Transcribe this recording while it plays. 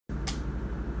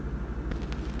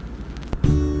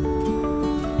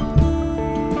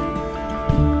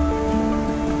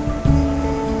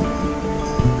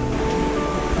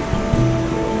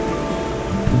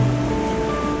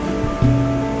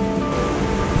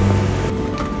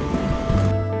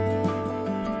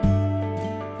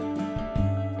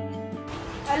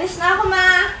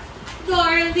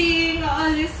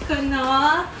Ayos ka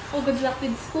na. Oh, good luck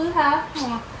with school, ha?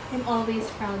 Oh, I'm always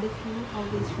proud of you.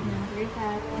 Always remember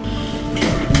that.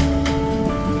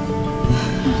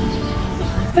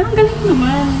 Pero ang galing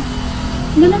naman.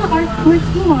 Ang ganda ng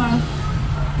artworks mo, ah.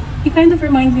 You kind of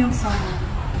remind me of someone.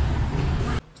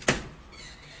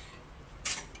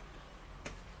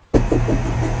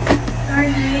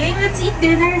 Darling, let's eat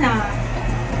dinner na.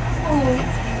 Oh.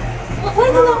 Why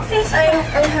the long face? I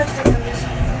have to tell you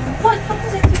something. What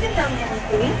was it? You can tell me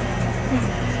anything.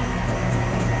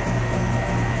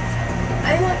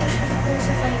 I want to shift course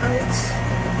to fine arts.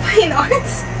 Fine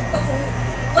arts?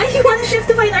 Why do you want to shift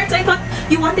to fine arts? I thought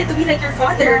you wanted to be like your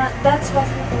father. That's what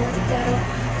we do. Pero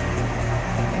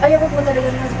ayaw ko talaga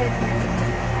ng fine art.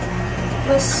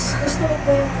 Mas gusto ko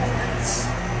po yung fine arts.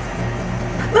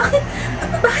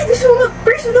 Bakit gusto mo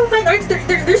mag-pursue fine arts?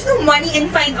 There's no money in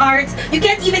fine arts. You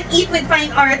can't even eat with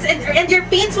fine arts, and your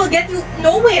paints will get you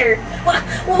nowhere.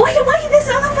 Why this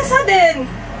all of a sudden?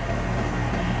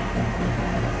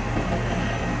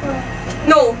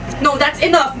 No, that's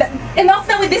enough. Enough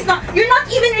now with this. You're not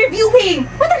even reviewing.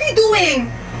 What are you doing?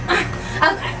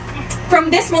 From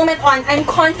this moment on, I'm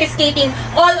confiscating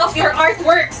all of your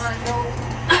artworks.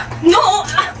 No,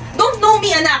 don't know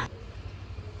me, anak.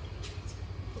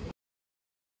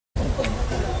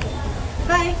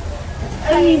 Hi.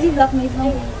 Ang easy blockmate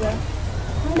ng video.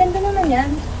 Ang ganda naman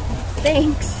yan.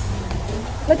 Thanks.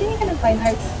 Ba't hindi ka ng fine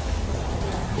arts?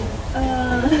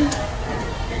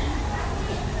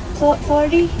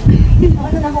 Sorry.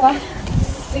 Ano na ako ah?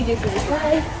 Sige.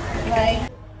 Bye.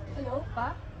 Bye. Hello,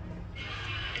 pa?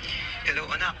 Hello,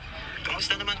 anak.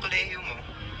 Kamusta naman kolehiyo mo?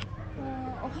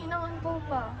 Okay naman po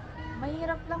pa.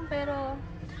 Mahirap lang pero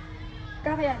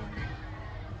kakayanin.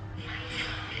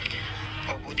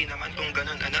 O, buti naman kung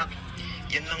ganun, anak.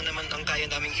 Yan lang naman ang kaya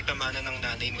naming ipamana ng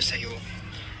nanay mo sa'yo.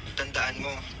 Tandaan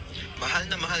mo, mahal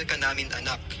na mahal ka namin,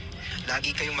 anak.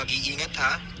 Lagi kayong mag-iingat,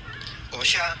 ha? O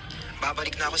siya,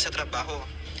 babalik na ako sa trabaho.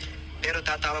 Pero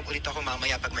tatawag ulit ako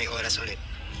mamaya pag may oras ulit.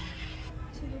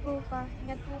 Sige po pa.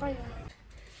 Ingat po kayo.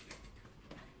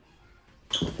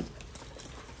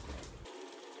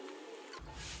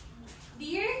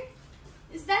 Dear,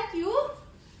 is that you?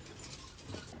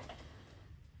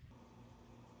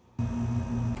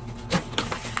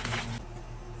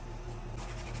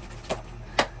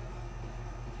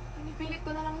 Pinipilit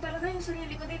ko na lang talaga yung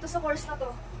sarili ko dito sa course na to.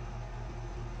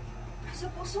 Sa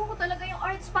puso ko talaga yung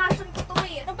arts passion ko to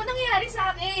eh. Ano ba nangyayari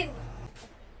sa akin?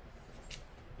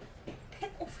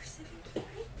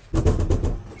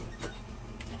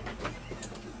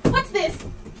 10/75? What's this?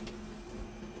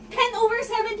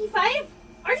 10/75?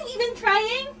 Are you even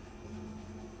trying?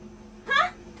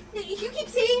 Huh? You keep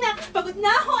saying na, pagod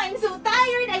na ako, I'm so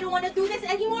tired, I don't want to do this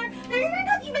anymore. Now you're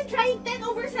not even trying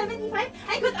 10/75?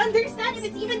 I could understand if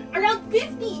it's even around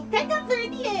 50. Kahit na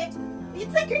 30 eh.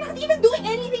 It's like you're not even doing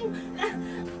anything.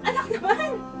 Anak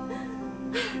naman.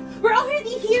 We're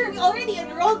already here. We already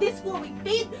enrolled this school. We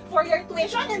paid for your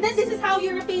tuition, and then this is how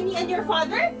you repay me and your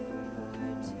father?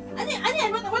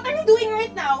 What are you doing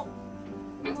right now?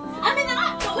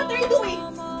 What are you doing?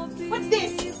 What's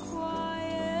this?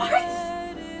 Arts?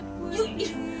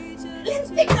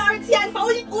 Lintik na arts yan.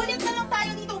 Paulit-ulit na lang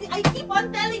tayo dito. I keep on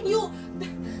telling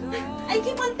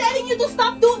you to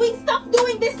stop doing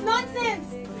this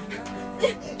nonsense.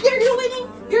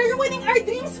 You're ruining our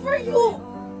dreams for you.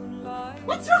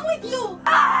 What's wrong with you?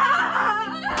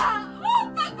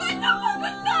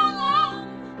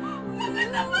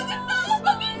 Maganda ako!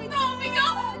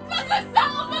 Basta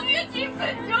ako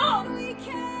mag-achievement nyo!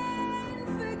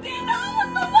 Di na ako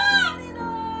tuwa!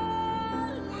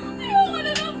 Ayoko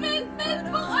na ng mental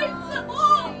pang arts ako!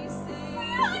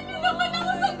 Hayaan nyo naman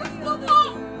ako sa gusto ko!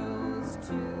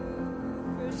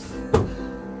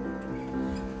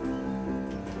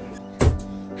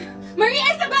 Maria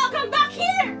Isabel, come back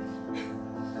here!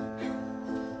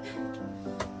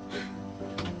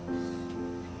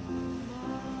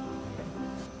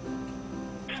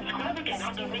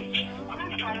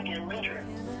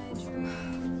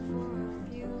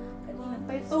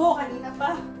 Kanina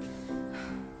pa.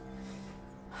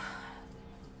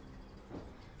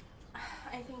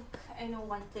 I think I know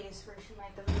one place where she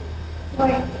might have been.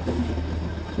 Why?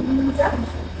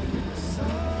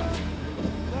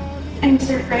 I'm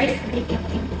surprised they can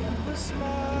think.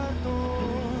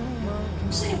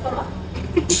 Sa'yo pa ba?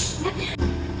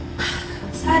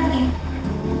 Sadly,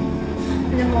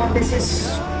 alam mo, this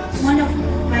is one of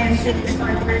my unfinished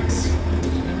artworks.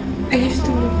 I used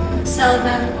to sell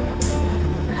them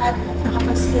at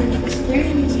nakapag-sale kasi they're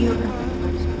in museum.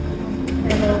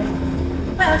 Pero,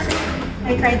 well,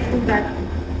 I tried to do that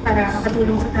para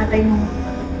makatulong sa tatay mo.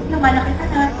 Lumalaki ka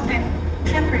na, and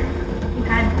syempre, We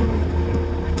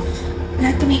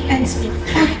had to make ends meet.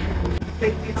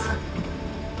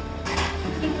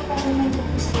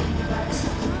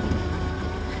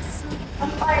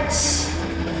 Ang arts,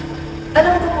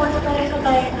 alam ko po na pareho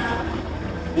tayo na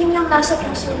yun yung nasa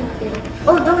puso natin.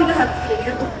 Although you have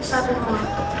failed, sabi mo nga,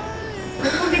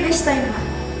 maybe this time.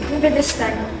 Maybe this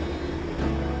time.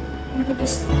 Maybe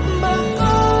this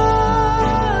time.